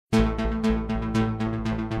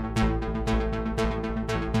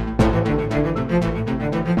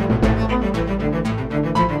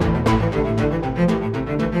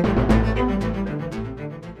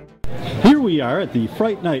we are at the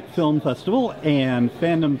Fright Night Film Festival and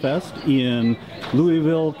Fandom Fest in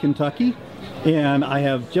Louisville, Kentucky. And I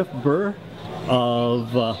have Jeff Burr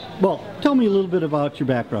of, well, tell me a little bit about your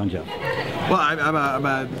background, Jeff. Well, I'm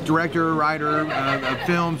a director, writer of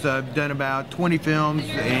films. I've done about 20 films,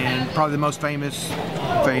 and probably the most famous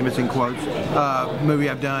in quotes, movie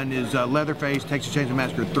I've done is Leatherface, Texas Chainsaw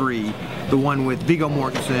Massacre 3, the one with Viggo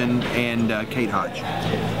Mortensen and Kate Hodge.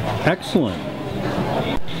 Excellent.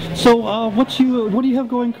 So, what do you have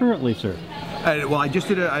going currently, sir? Well, I just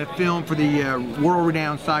did a film for the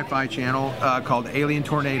world-renowned sci-fi channel called Alien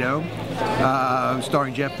Tornado,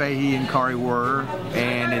 starring Jeff Fahey and Kari Wurr,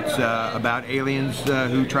 and it's about aliens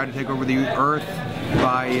who try to take over the Earth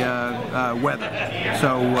by weather.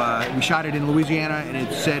 So we shot it in Louisiana, and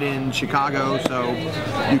it's set in Chicago, so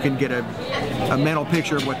you can get a mental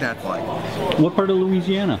picture of what that's like. What part of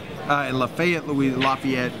Louisiana? In Lafayette, we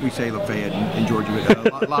say Lafayette in Georgia,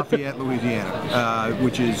 Lafayette, Louisiana,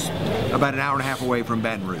 which is about an hour and a half away from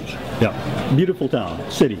Baton Rouge. Yeah, beautiful town,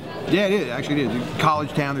 city. Yeah, it is. Actually, it is. A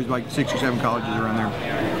college town. There's like 6 or 7 colleges around there.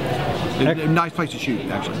 It's a nice place to shoot,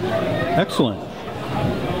 actually. Excellent.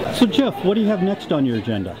 So, Jeff, what do you have next on your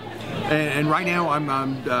agenda? And right now I'm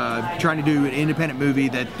trying to do an independent movie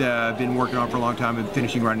that I've been working on for a long time and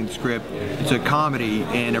finishing writing the script. It's a comedy,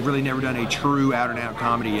 and I've really never done a true out-and-out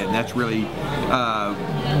comedy yet, and that's really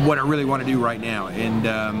what I really want to do right now. And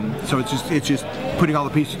so it's just putting all the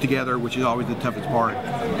pieces together, which is always the toughest part.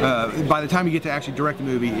 By the time you get to actually direct the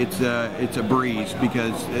movie, it's a breeze,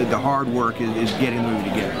 because the hard work is getting the movie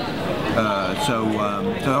together. So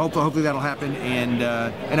hopefully that'll happen, and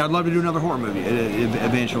I'd love to do another horror movie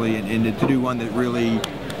eventually, and to do one that really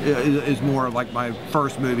is more like my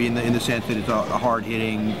first movie in the sense that it's a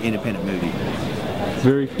hard-hitting independent movie.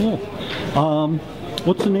 Very cool.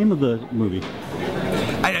 What's the name of the movie?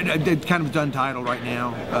 It's kind of untitled right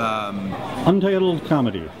now. Untitled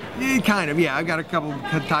comedy. Kind of, yeah. I've got a couple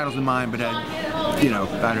titles in mind, but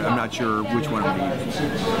I'm not sure which one I'm going to use.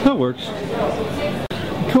 That works.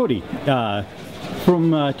 Cody,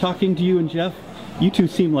 from talking to you and Jeff, you two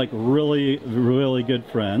seem like really, really good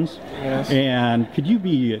friends. Yes. And could you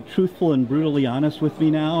be truthful and brutally honest with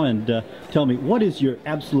me now and tell me what is your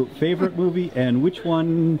absolute favorite movie and which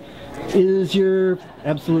one is your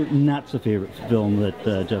absolute not so favorite film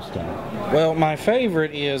that Jeff's done? Well, my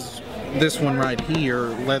favorite is this one right here,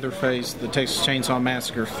 Leatherface, the Texas Chainsaw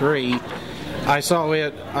Massacre 3. I saw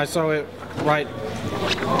it right.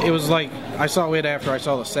 It was like I saw it after I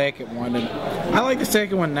saw the second one, and I like the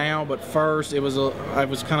second one now. But first, I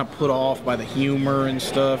was kind of put off by the humor and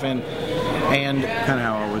stuff, and kind of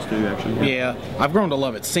how I always do, actually. Yeah, I've grown to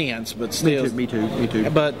love it since, but still. Me too.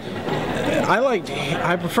 But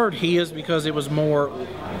I preferred his because it was more.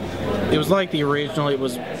 It was like the original. It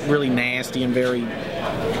was really nasty and very.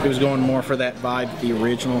 It was going more for that vibe that the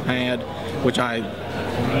original had, which I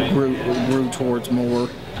grew towards more.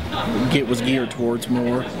 Was geared towards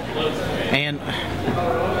more. And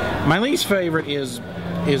my least favorite is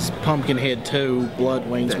Pumpkinhead 2, Blood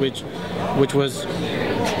Wings, which was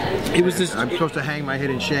this. I'm supposed to hang my head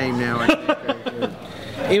in shame now.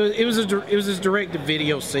 It was this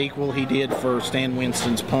direct-to-video sequel he did for Stan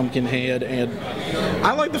Winston's Pumpkinhead, and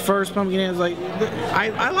I like the first Pumpkinhead.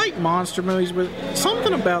 I like monster movies, but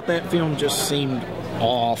something about that film just seemed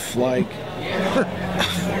off. Like,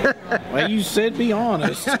 well, you said be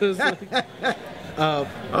honest. The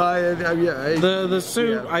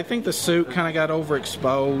suit, yeah. I think the suit kind of got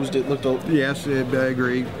overexposed. It looked. Yes, I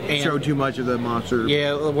agree. It showed too much of the monster.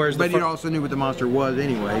 Yeah, but you also knew what the monster was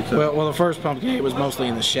anyway. So. Well, the first Pumpkinhead was mostly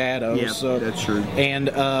in the shadows. Yeah, so, that's true. And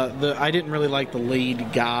I didn't really like the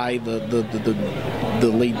lead guy,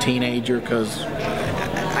 the lead teenager, because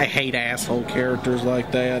I hate asshole characters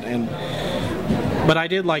like that. But I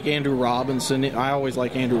did like Andrew Robinson. I always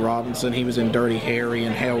like Andrew Robinson. He was in Dirty Harry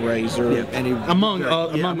and Hellraiser, yeah, and among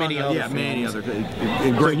many other films. Many other.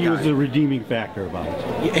 Great. He was the redeeming factor about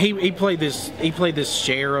it. He played this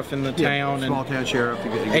sheriff in the town, small town sheriff.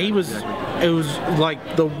 It was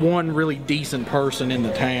like the one really decent person in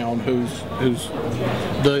the town who's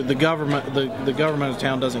the government of the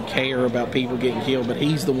town doesn't care about people getting killed, but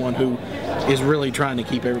he's the one who is really trying to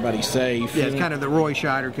keep everybody safe. Yeah, it's kind of the Roy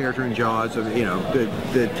Scheider character in Jaws, of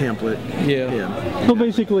the template. Yeah. So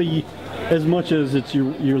basically, as much as it's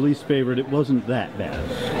your least favorite, it wasn't that bad.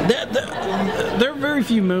 There are very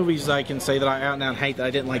few movies I can say that I out and out hate that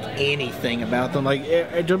I didn't like anything about them. Like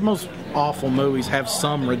the most awful movies have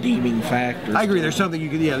some redeeming factors. I agree. There's something you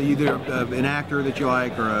could either an actor that you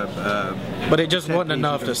like or but it just wasn't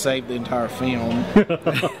enough to save the entire film.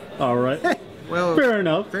 All right. Well, fair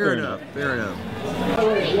enough. Fair enough.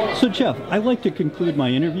 So, Jeff, I like to conclude my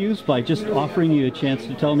interviews by just offering you a chance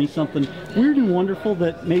to tell me something weird and wonderful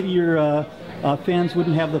that maybe your fans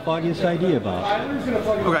wouldn't have the foggiest idea about.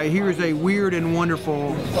 Okay, here's a weird and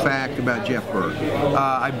wonderful fact about Jeff Burr.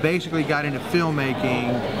 I basically got into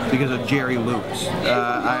filmmaking because of Jerry Lewis.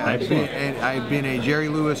 I've been a Jerry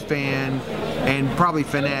Lewis fan and probably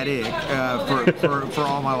fanatic for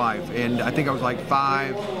all my life. And I think I was like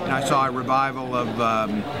 5, and I saw a revival of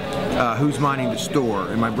Who's Minding the Store,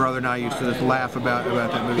 and my brother and I used to just laugh about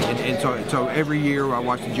that movie. And so every year I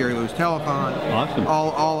watched the Jerry Lewis telethon. Awesome.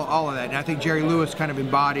 All of that. And I think Jerry Lewis kind of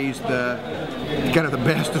embodies the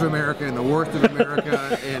best of America and the worst of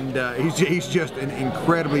America, and he's just an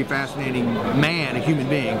incredibly fascinating man, a human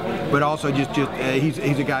being, but also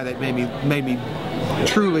he's a guy that made me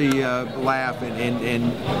truly laugh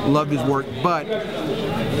and love his work. But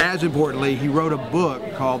as importantly, he wrote a book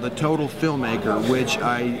called The Total Filmmaker, which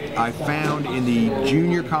I found in the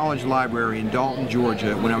junior college library in Dalton,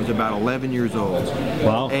 Georgia, when I was about 11 years old.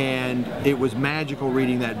 Wow. And it was magical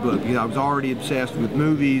reading that book. You know, I was already obsessed with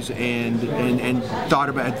movies and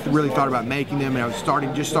really thought about making them, and I was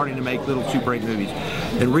just starting to make little Super 8 movies.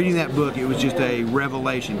 And reading that book, it was just a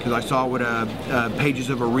revelation, because I saw what pages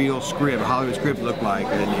of a real script, a Hollywood script, looked like,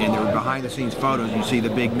 and there were behind-the-scenes photos. You see the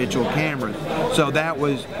big Mitchell cameras. So that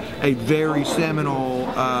was a very seminal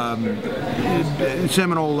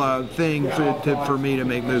thing for me to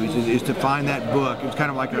make movies, is to find that book. It was kind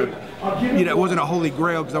of like it wasn't a holy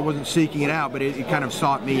grail because I wasn't seeking it out, but it kind of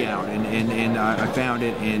sought me out, and I found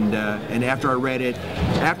it, and after I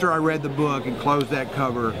read the book and closed that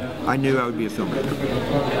cover, I knew I would be a filmmaker.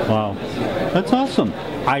 Wow, that's awesome.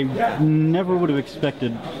 I never would have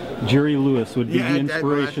expected Jerry Lewis would be the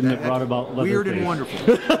inspiration that brought about Leatherface. Weird and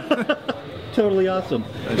wonderful. Totally awesome.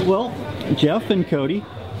 Well, Jeff and Cody,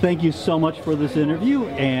 thank you so much for this interview,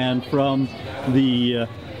 and from the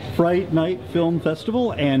Fright Night Film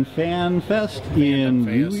Festival and Fan Fest in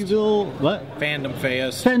Louisville. What? Fandom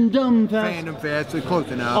Fest. Fandom Fest. Fandom Fest. It's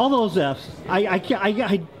close enough. All those F's.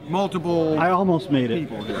 I multiple. I almost made it.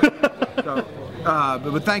 People here. So,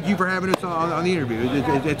 but thank you for having us on the interview.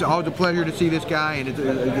 It's always a pleasure to see this guy, and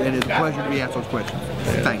it's a pleasure to be asked those questions.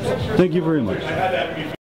 Thanks. Thank you very much.